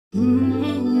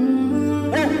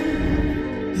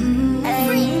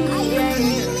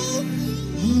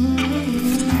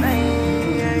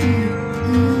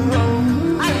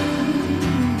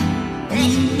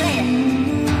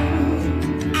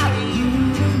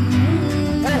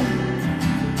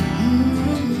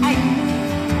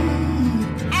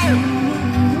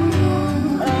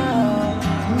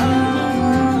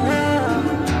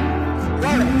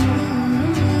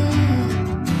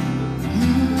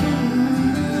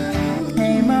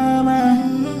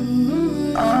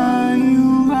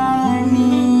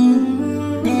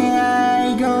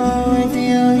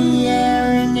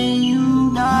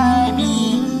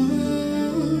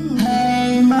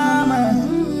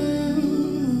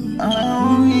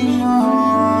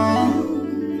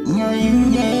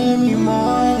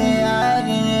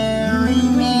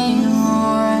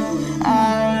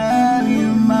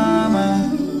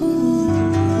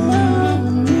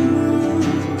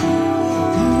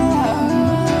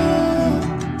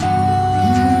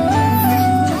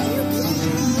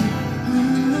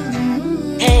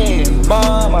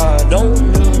Mama, don't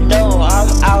you know I'm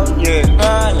out here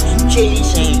grinding,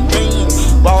 chasing dreams,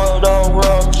 while the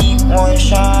world keep on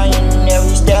shining.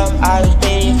 Every step I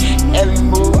take, every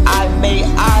move I make,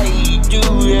 I do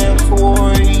it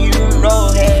for you.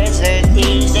 No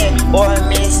hesitation or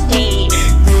mistake.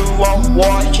 You are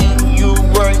watching, you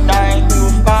work 9 to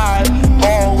 5,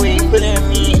 always putting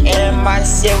me and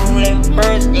myself in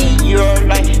first in your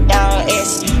life. Now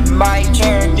it's my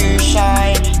turn to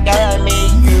shine. Gotta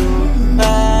make you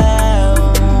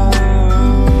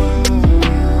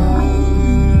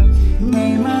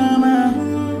hey mama,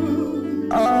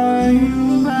 are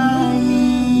you by me?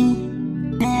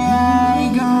 There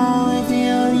I go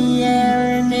through the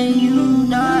air and then you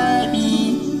die me.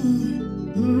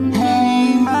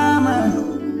 Hey mama,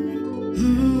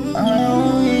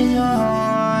 always your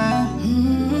heart.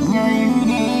 Yeah, you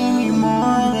gave me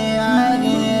more than I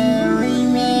could ever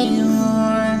make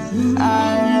more. I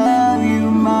love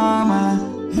you, mama.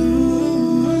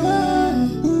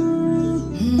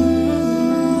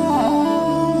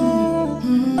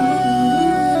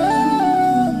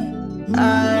 I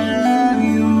love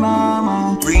you,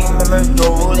 mama. Remember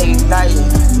those late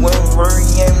nights when worry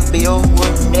and Bill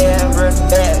would never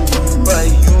met, but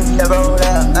you never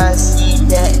let us see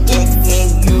that it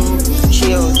gave you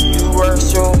chills. You worked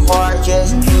so hard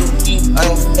just to keep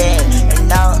us fed, and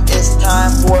now it's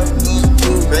time for me to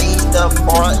raise the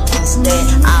bar instead.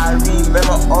 I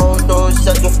remember all those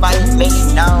sacrifices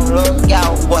made. Now look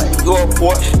out what your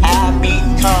boy had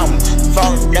become.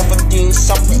 From nothing to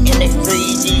something in a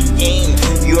crazy game.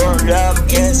 Your love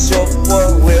and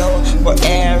support will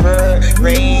forever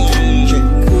range.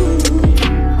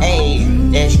 Hey,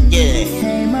 let's get it.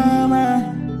 Hey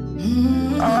mama,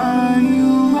 are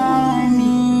you by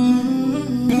me?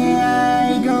 There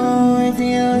I go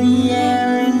through the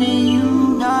air and then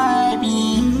you die me.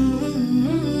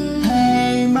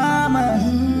 Hey mama,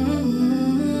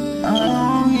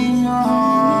 always your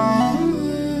heart.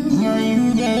 Yeah,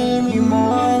 you gave me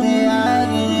more than I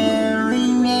could ever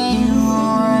make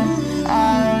more. I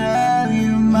love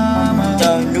you, mama.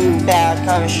 The new path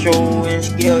comes showing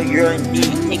skill your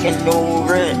need, taking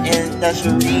over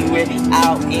industry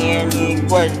without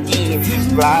inequality,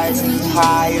 rising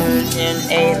higher than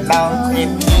a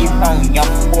mountain peak. From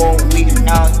young boy we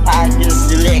now tied to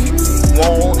slick,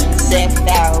 won't set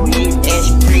that we is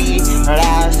free.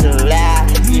 Last to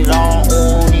last, belong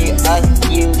only us,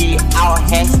 till the out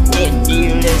has hit,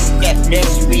 dealers step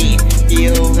this week,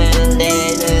 deal